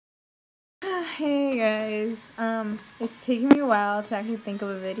Hey guys, it's taking me a while to actually think of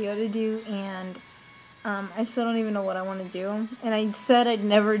a video to do, and I still don't even know what I want to do. And I said I'd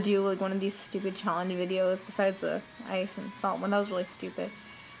never do like one of these stupid challenge videos besides the ice and salt one. That was really stupid.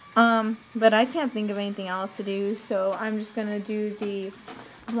 But I can't think of anything else to do, so I'm just gonna do the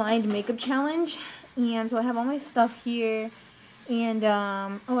blind makeup challenge. And so I have all my stuff here, and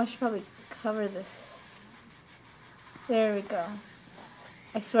oh, I should probably cover this. There we go.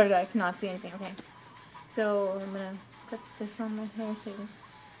 I swear to God, I cannot see anything. Okay. So I'm gonna put this on my hair so you can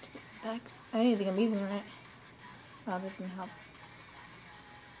take it back. I don't even think I'm using it right. Oh, this can help.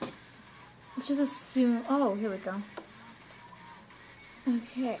 Let's just assume. Oh, here we go.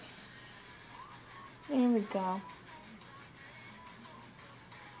 Okay. There we go.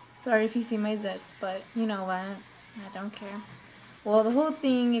 Sorry if you see my zits, but you know what? I don't care. Well, the whole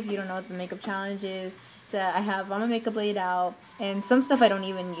thing, if you don't know what the makeup challenge is that I have all my makeup laid out, and some stuff I don't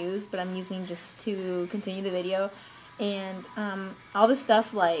even use, but I'm using just to continue the video. And all the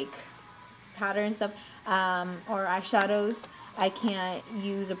stuff like powder and stuff, or eyeshadows, I can't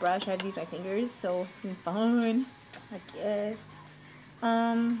use a brush. I have to use my fingers, so it's gonna be fun, I guess.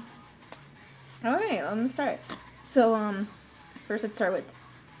 Alright, let me start. So, first let's start with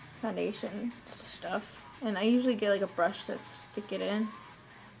foundation stuff. And I usually get like a brush to stick it in.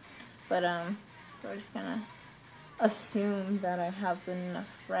 But, so I'm just gonna assume that I have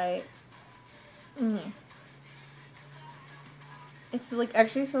enough right. It's like,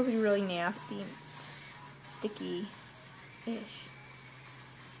 actually feels like really nasty and sticky-ish.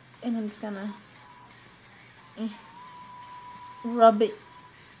 And I'm just gonna rub it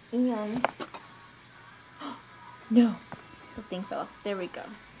in. No, the thing fell off. There we go.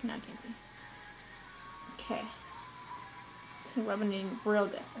 Now I can see. Okay. So rubbing it in real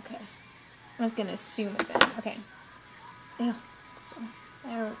good. Okay. I'm just gonna assume it's in. Okay. Ew. So,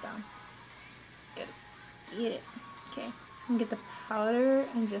 there we go. Get it. Get it. Okay. And get the powder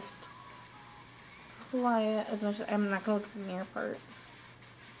and just apply it as much as I'm not gonna look at the mirror part.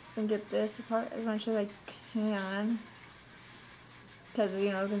 Just gonna get this apart as much as I can. Because,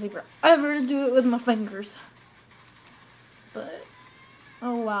 you know, it's gonna take forever to do it with my fingers. But,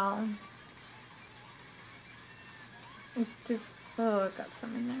 oh wow. It just, oh, I got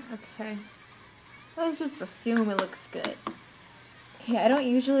some in there. Okay. Let's just assume it looks good. Okay, I don't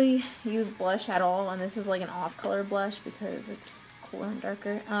usually use blush at all, and this is like an off-color blush because it's cooler and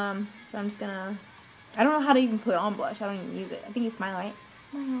darker. So I'm just gonna, I don't know how to even put on blush. I don't even use it. I think you smile, right?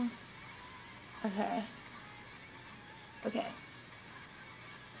 Smile. Okay. Okay.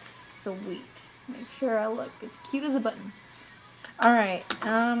 Sweet. Make sure I look as cute as a button. Alright,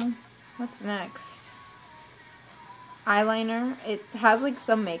 what's next? Eyeliner. It has like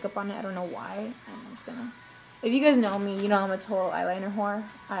some makeup on it. I don't know why. I'm just gonna, if you guys know me, you know I'm a total eyeliner whore.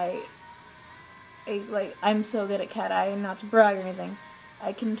 I'm so good at cat eye, and not to brag or anything.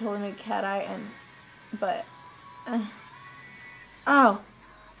 I can totally make cat eye, but oh,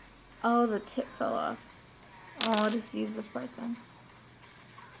 the tip fell off. Oh, I'll just use this part then.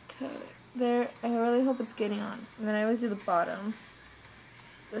 Okay, there. I really hope it's getting on. And then I always do the bottom.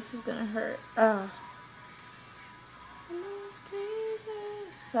 This is gonna hurt.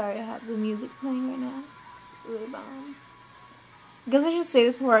 Sorry, I have the music playing right now. It's really bomb. I guess I should say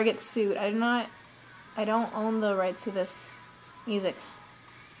this before I get sued. I don't own the rights to this music.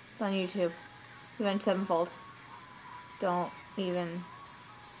 It's on YouTube. Avenged Sevenfold. Don't even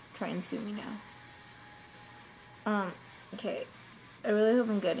try and sue me now. Okay. I really hope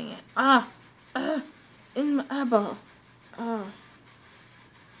I'm getting it. In my eyeball.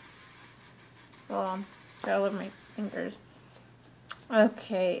 Well, got all over my fingers.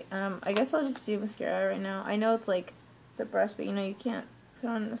 Okay, I guess I'll just do mascara right now. I know it's like, it's a brush, but you know, you can't put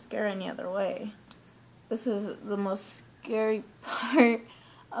on mascara any other way. This is the most scary part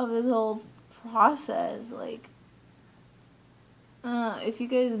of this whole process. Like, if you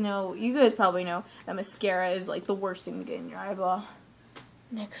guys know, you guys probably know that mascara is like the worst thing to get in your eyeball.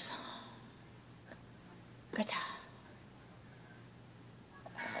 Next. Gata.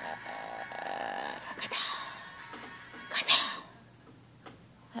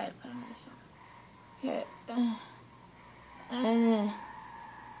 I had to put on my Okay.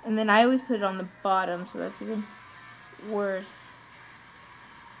 And then I always put it on the bottom, so that's even worse.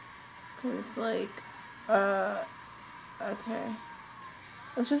 Cause it's like, okay.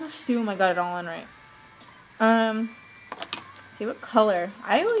 Let's just assume I got it all in right. See what color.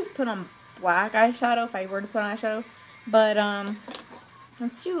 I always put on black eyeshadow if I were to put on eyeshadow, but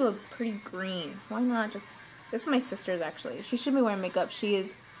let's do a pretty green. Why not just? This is my sister's actually. She should be wearing makeup. She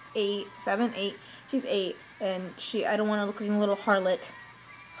is 8. She's 8, and I don't want her looking a little harlot.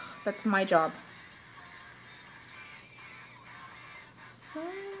 That's my job.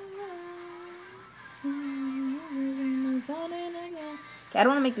 Okay, I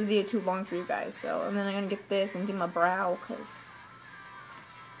don't want to make this video too long for you guys, so and then I'm gonna get this and do my brow, cause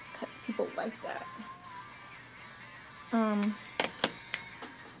people like that.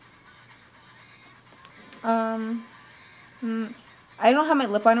 I don't have my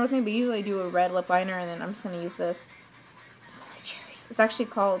lip liner with me, but usually I do a red lip liner, and then I'm just gonna use this. It's Molly Cherries. It's actually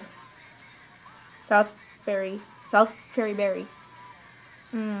called South Fairy Berry.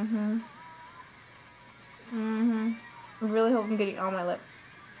 I really hope I'm getting on my lip.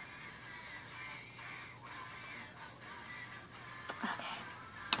 Okay.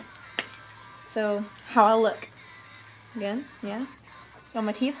 So, how I look. Again? Yeah? On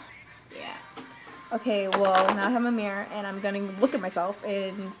my teeth? Yeah. Okay, well, now I have a mirror, and I'm gonna look at myself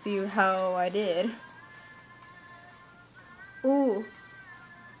and see how I did. Ooh.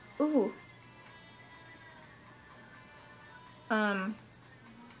 Ooh.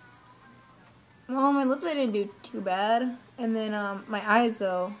 Well, my lips I didn't do too bad. And then, my eyes,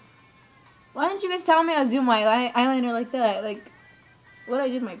 though. Why didn't you guys tell me I was doing my eyeliner like that? Like, what I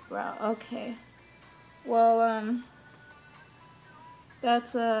did my brow. Okay. Well,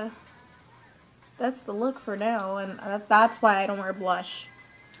 that's the look for now, and that's why I don't wear blush.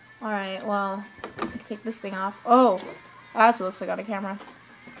 Alright, well, I can take this thing off. Oh, that's what it looks like on a camera.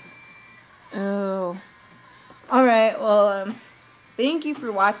 Oh. Alright, well, thank you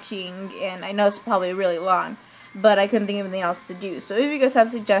for watching, and I know it's probably really long, but I couldn't think of anything else to do. So if you guys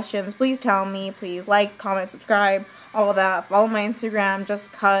have suggestions, please tell me. Please like, comment, subscribe, all of that. Follow my Instagram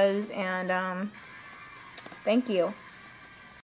just cuz, and thank you.